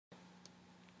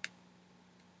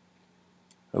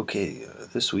Okay,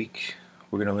 this week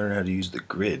we're going to learn how to use the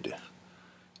grid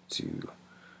to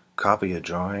copy a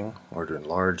drawing or to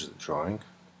enlarge the drawing,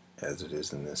 as it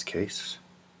is in this case.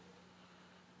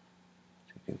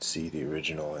 You can see the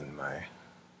original in my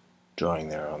drawing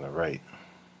there on the right.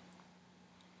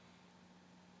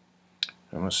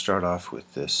 I'm going to start off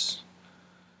with this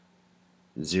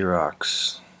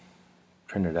Xerox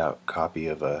printed out copy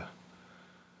of a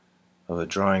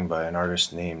drawing by an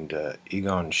artist named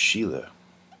Egon Schiele.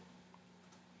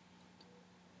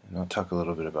 And I'll talk a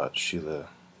little bit about Schiele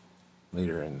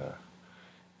later in the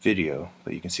video,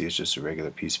 but you can see it's just a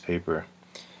regular piece of paper.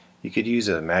 You could use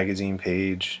a magazine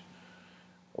page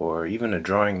or even a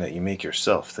drawing that you make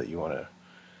yourself that you want to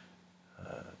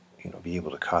be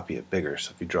able to copy it bigger.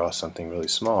 So if you draw something really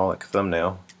small like a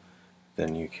thumbnail,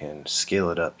 then you can scale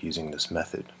it up using this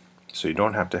method. So you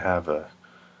don't have to have a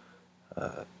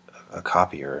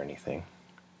copier or anything.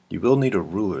 You will need a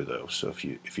ruler though, so if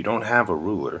you don't have a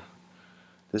ruler,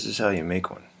 this is how you make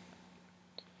one.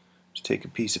 Just take a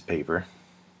piece of paper,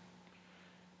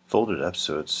 fold it up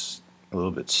so it's a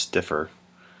little bit stiffer,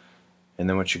 and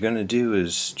then what you're going to do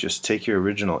is just take your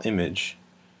original image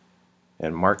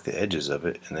and mark the edges of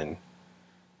it, and then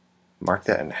mark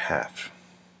that in half,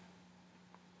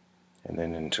 and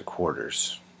then into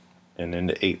quarters, and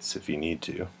into eighths if you need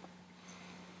to.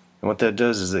 And what that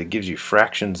does is it gives you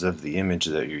fractions of the image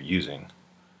that you're using.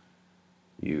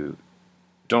 You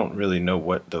don't really know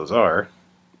what those are.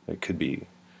 It could be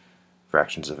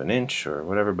fractions of an inch or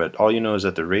whatever, but all you know is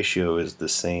that the ratio is the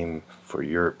same for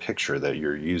your picture that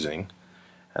you're using,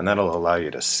 and that'll allow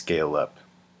you to scale up.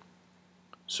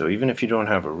 So even if you don't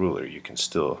have a ruler, you can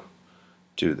still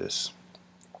do this.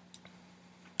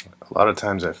 A lot of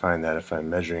times I find that if I'm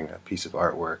measuring a piece of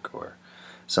artwork or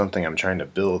something I'm trying to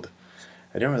build,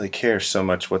 I don't really care so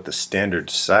much what the standard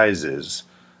size is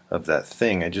of that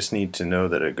thing. I just need to know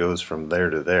that it goes from there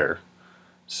to there.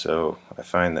 So I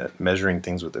find that measuring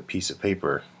things with a piece of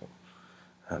paper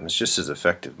is just as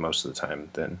effective most of the time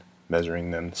than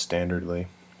measuring them standardly.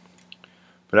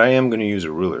 But I am going to use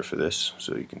a ruler for this,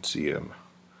 so you can see I'm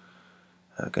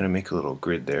going to make a little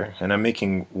grid there. And I'm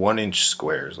making 1-inch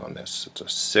squares on this. It's a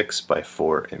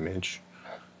 6x4 image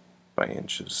by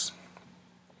inches.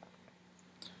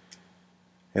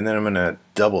 And then I'm going to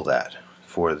double that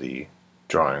for the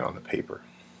drawing on the paper.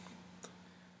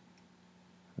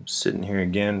 I'm sitting here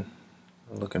again,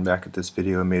 looking back at this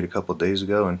video I made a couple days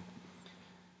ago, and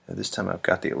this time I've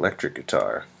got the electric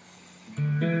guitar. I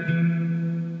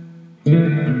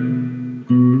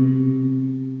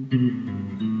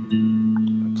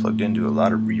plugged into a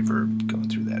lot of reverb going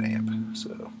through that amp.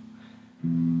 So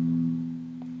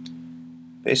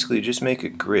basically just make a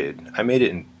grid. I made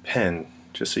it in pen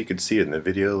just so you could see it in the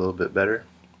video a little bit better,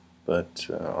 but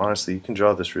honestly you can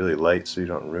draw this really light so you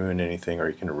don't ruin anything, or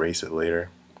you can erase it later.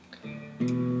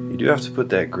 You do have to put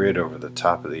that grid over the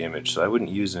top of the image, so I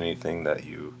wouldn't use anything that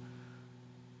you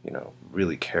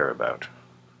really care about.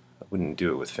 I wouldn't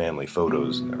do it with family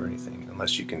photos or anything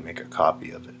unless you can make a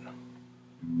copy of it.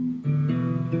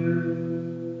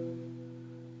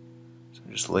 So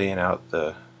I'm just laying out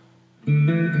the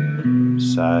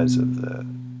size of the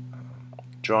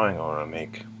drawing I want to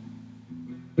make.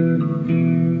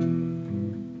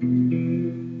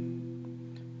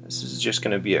 This is just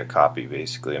going to be a copy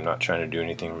basically. I'm not trying to do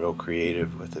anything real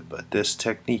creative with it, but this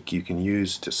technique you can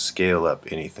use to scale up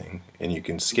anything, and you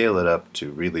can scale it up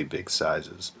to really big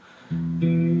sizes.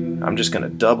 I'm just going to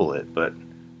double it, but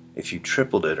if you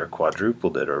tripled it or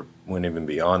quadrupled it or went even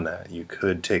beyond that, you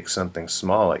could take something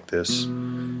small like this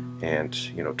and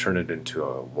turn it into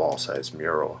a wall-sized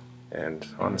mural. And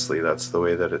honestly, that's the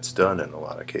way that it's done in a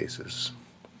lot of cases.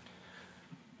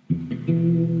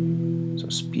 So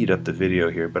speed up the video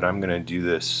here, but I'm going to do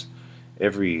this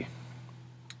every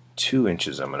 2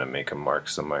 inches. I'm going to make a mark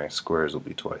so my squares will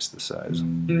be twice the size.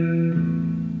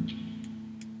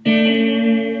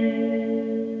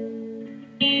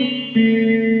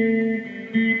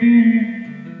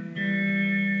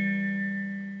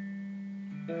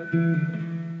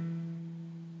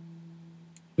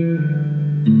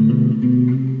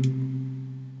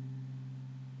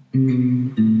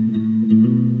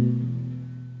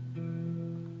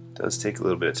 It does take a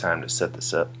little bit of time to set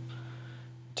this up.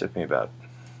 It took me about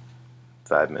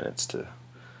 5 minutes to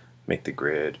make the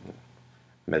grid and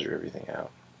measure everything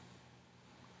out.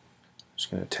 I'm just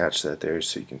going to attach that there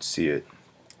so you can see it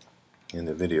in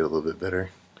the video a little bit better.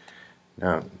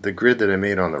 Now, the grid that I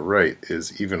made on the right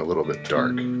is even a little bit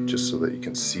dark, just so that you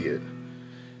can see it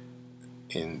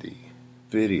in the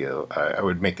video. I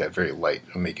would make that very light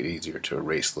and make it easier to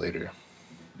erase later.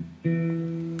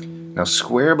 Now,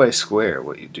 square by square,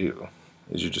 what you do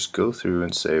is you just go through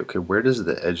and say, okay, where does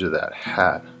the edge of that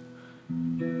hat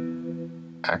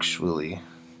actually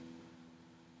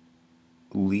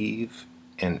leave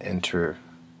and enter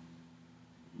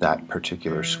that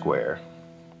particular square?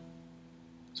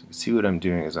 So you can see what I'm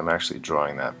doing is I'm actually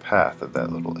drawing that path of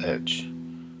that little edge.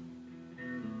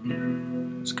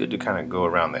 It's good to kind of go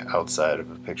around the outside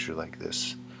of a picture like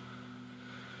this.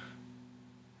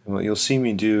 And what you'll see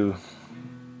me do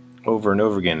over and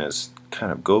over again is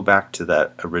kind of go back to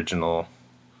that original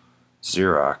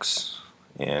Xerox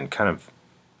and kind of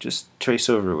just trace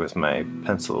over with my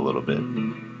pencil a little bit.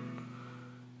 And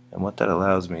what that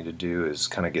allows me to do is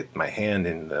kind of get my hand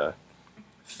in the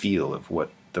feel of what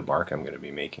the mark I'm going to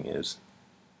be making is.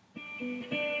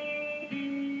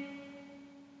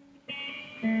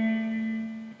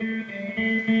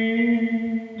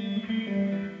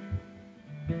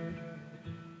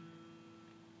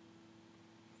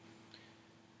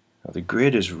 Now the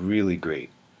grid is really great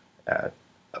at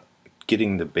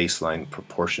getting the baseline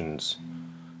proportions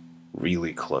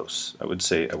really close. I wouldn't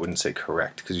say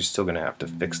correct, because you're still going to have to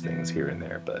fix things here and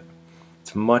there, but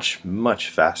it's much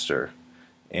faster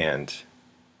and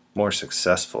more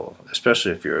successful,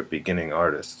 especially if you're a beginning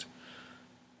artist,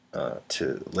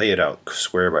 to lay it out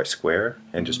square by square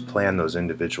and just plan those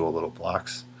individual little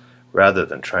blocks rather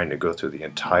than trying to go through the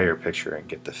entire picture and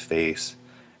get the face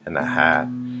and the hat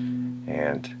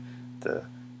and the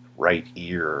right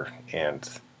ear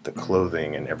and the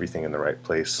clothing and everything in the right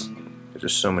place. There's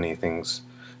just so many things,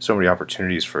 so many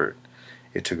opportunities for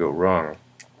it to go wrong.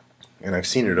 And I've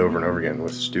seen it over and over again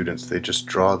with students. They just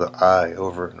draw the eye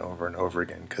over and over and over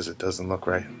again because it doesn't look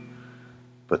right.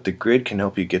 But the grid can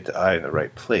help you get the eye in the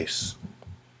right place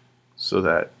so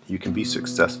that you can be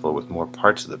successful with more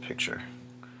parts of the picture.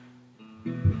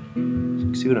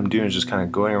 You see what I'm doing is just kind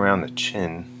of going around the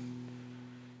chin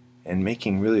and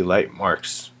making really light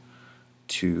marks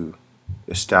to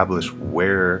establish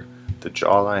where the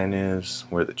jawline is,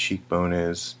 where the cheekbone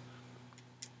is,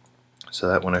 so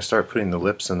that when I start putting the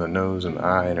lips and the nose and the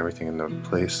eye and everything in the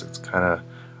place, it's kind of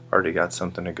already got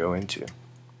something to go into.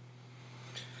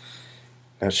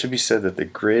 Now it should be said that the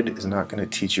grid is not going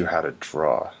to teach you how to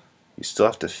draw. You still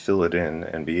have to fill it in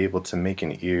and be able to make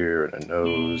an ear and a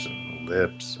nose and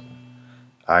lips and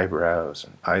eyebrows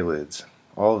and eyelids,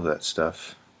 all of that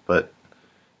stuff, but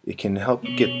it can help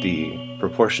get the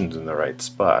proportions in the right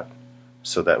spot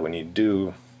so that when you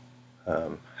do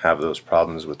have those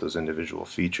problems with those individual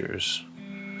features,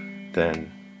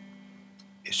 then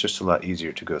it's just a lot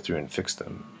easier to go through and fix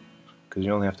them because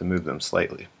you only have to move them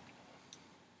slightly.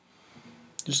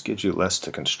 It just gives you less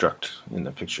to construct in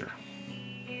the picture.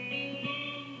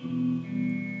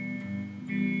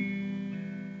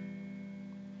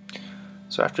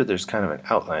 So after there's kind of an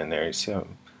outline there, you see how I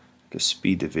can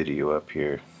speed the video up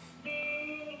here.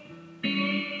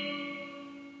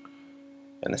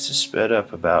 And this is sped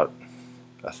up about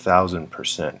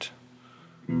 1,000%.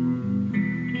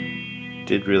 It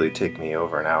did really take me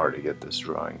over an hour to get this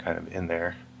drawing kind of in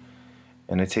there,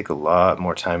 and I take a lot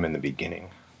more time in the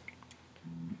beginning,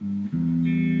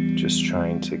 just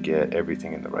trying to get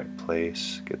everything in the right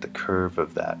place, get the curve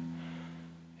of that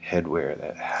headwear,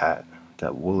 that hat,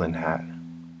 that woolen hat.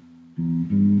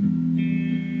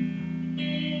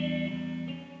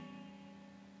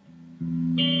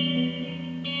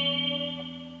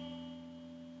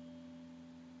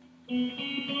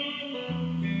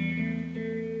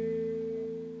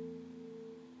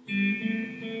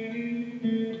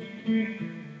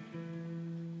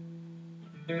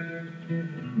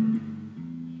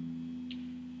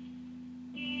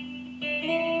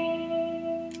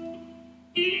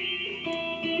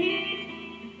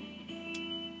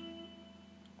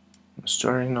 I'm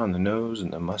starting on the nose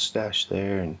and the mustache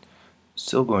there, and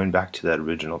still going back to that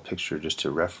original picture just to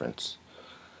reference.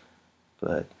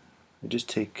 But I just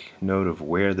take note of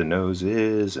where the nose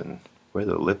is and where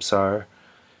the lips are,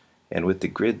 and with the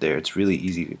grid there, it's really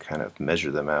easy to kind of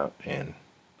measure them out and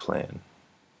plan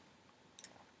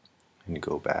and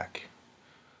go back.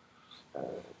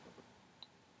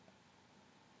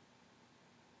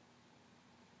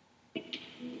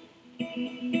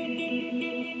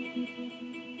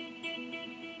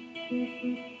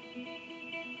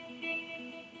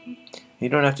 You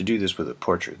don't have to do this with a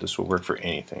portrait. This will work for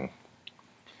anything.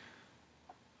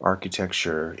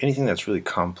 Architecture, anything that's really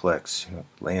complex,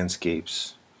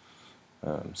 landscapes,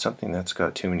 something that's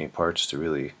got too many parts to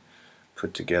really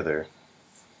put together.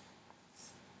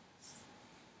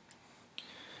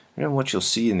 What you'll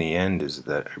see in the end is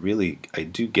that I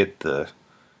do get the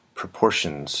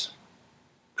proportions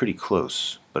pretty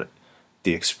close, but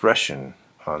the expression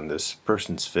on this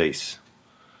person's face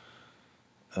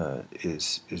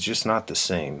is just not the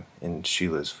same in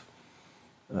Sheila's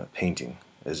painting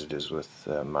as it is with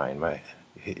mine.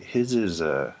 His is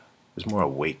more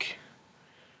awake.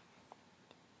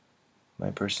 My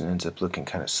person ends up looking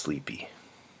kind of sleepy.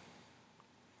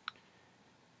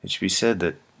 It should be said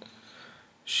that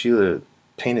Sheila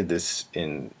painted this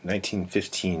in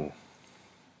 1915.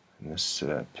 And this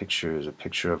picture is a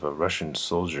picture of a Russian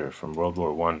soldier from World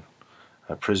War I,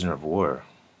 a prisoner of war.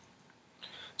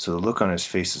 So the look on his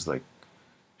face is like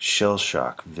shell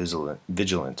shock,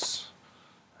 vigilance,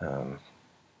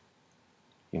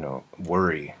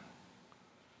 worry,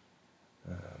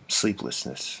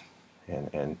 sleeplessness.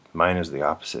 And mine is the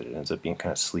opposite. It ends up being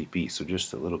kind of sleepy, so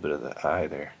just a little bit of the eye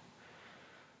there.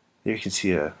 There you can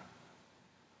see a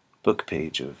book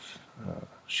page of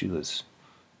Sheila's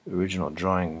original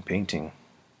drawing and painting.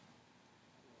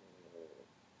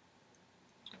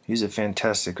 He's a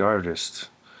fantastic artist.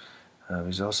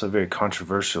 He's also a very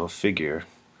controversial figure.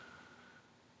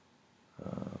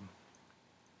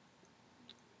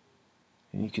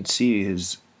 And you can see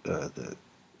his the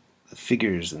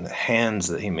figures and the hands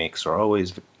that he makes are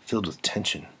always filled with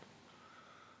tension.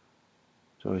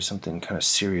 There's always something kind of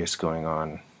serious going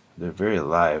on. They're very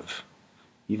alive,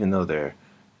 even though they're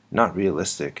not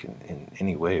realistic in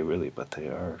any way, really, but they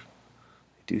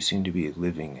do seem to be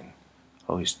living and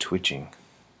always twitching.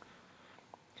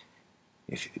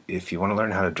 If you want to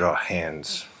learn how to draw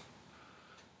hands,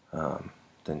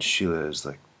 then Sheila is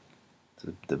like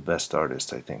the best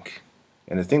artist, I think.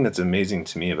 And the thing that's amazing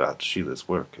to me about Sheila's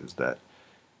work is that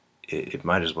it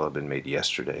might as well have been made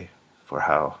yesterday for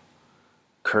how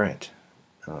current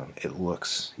it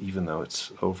looks, even though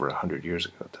it's over 100 years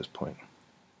ago at this point.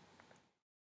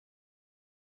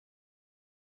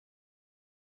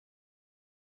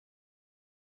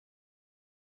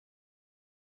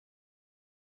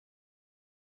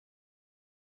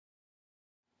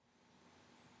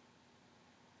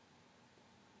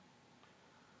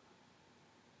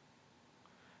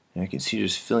 And I can see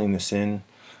just filling this in.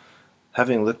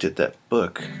 Having looked at that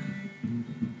book,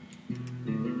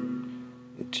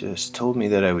 it just told me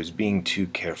that I was being too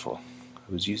careful.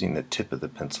 I was using the tip of the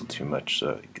pencil too much,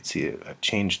 so you can see I've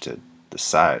changed to the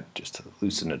side just to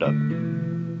loosen it up.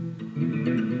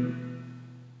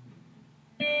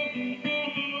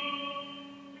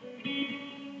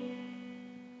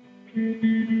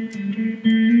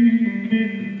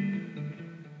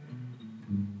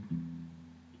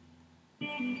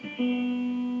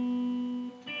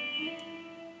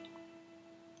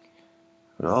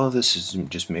 But all of this is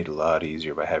just made a lot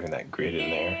easier by having that grid in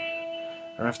there.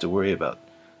 I don't have to worry about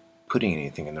putting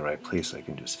anything in the right place. I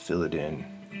can just fill it in.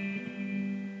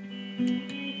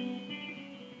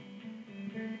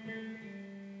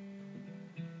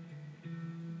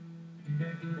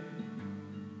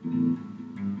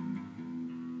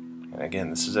 And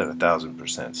again, this is at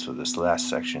 1,000%, so this last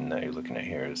section that you're looking at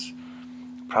here is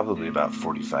probably about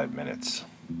 45 minutes.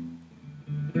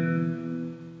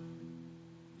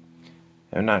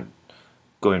 I'm not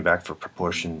going back for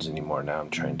proportions anymore now. I'm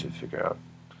trying to figure out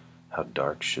how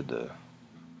dark should the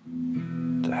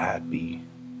hat be.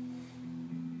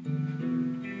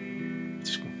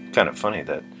 It's kind of funny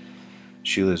that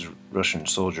Sheila's Russian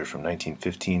soldier from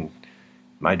 1915,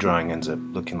 my drawing ends up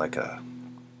looking like a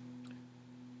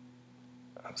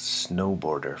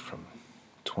snowboarder from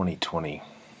 2020.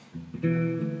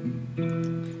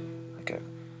 Like a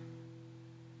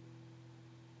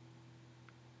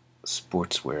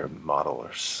sportswear model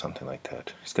or something like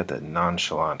that. He's got that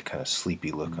nonchalant, kind of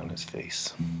sleepy look on his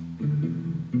face.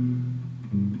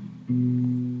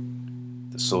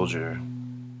 The soldier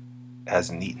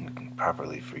hasn't eaten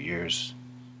properly for years.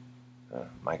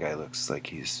 My guy looks like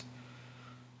he's,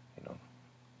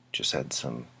 just had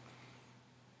some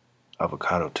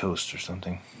avocado toast or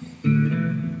something.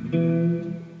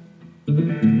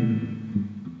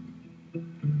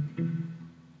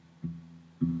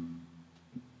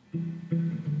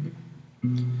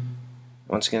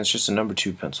 Once again, it's just a number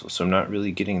 2 pencil, so I'm not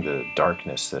really getting the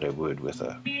darkness that I would with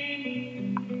a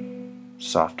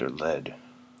softer lead.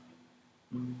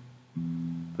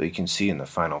 But you can see in the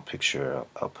final picture,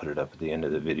 I'll put it up at the end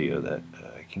of the video, that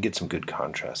I can get some good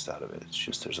contrast out of it. It's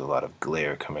just there's a lot of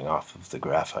glare coming off of the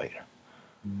graphite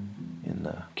in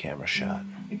the camera shot.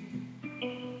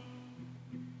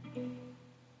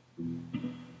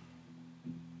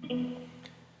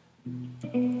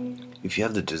 If you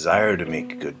have the desire to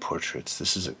make good portraits,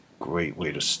 this is a great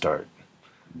way to start,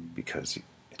 because it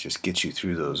just gets you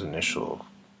through those initial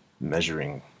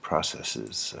measuring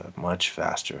processes much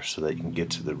faster, so that you can get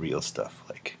to the real stuff,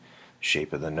 like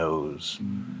shape of the nose,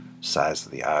 size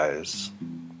of the eyes,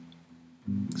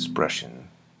 expression,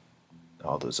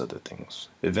 all those other things.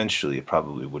 Eventually, I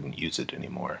probably wouldn't use it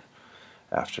anymore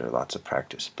after lots of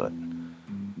practice, but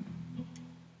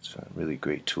it's a really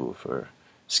great tool for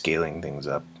scaling things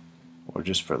up or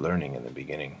just for learning in the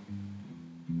beginning.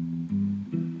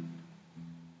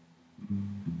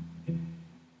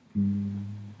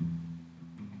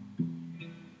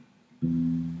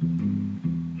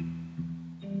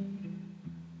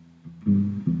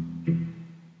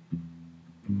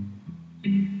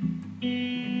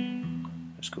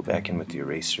 Just go back in with the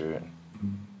eraser and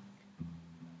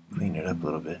clean it up a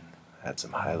little bit, add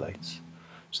some highlights.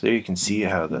 So there you can see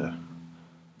how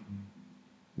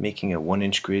making a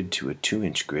 1-inch grid to a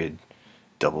 2-inch grid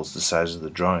doubles the size of the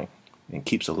drawing and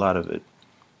keeps a lot of it,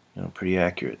 pretty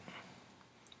accurate.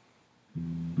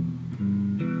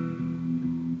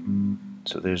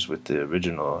 So there's with the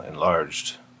original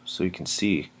enlarged, so you can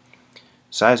see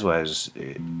size-wise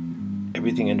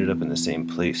everything ended up in the same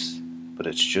place, but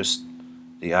it's just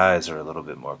the eyes are a little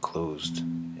bit more closed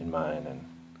in mine and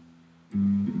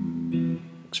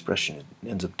expression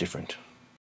ends up different.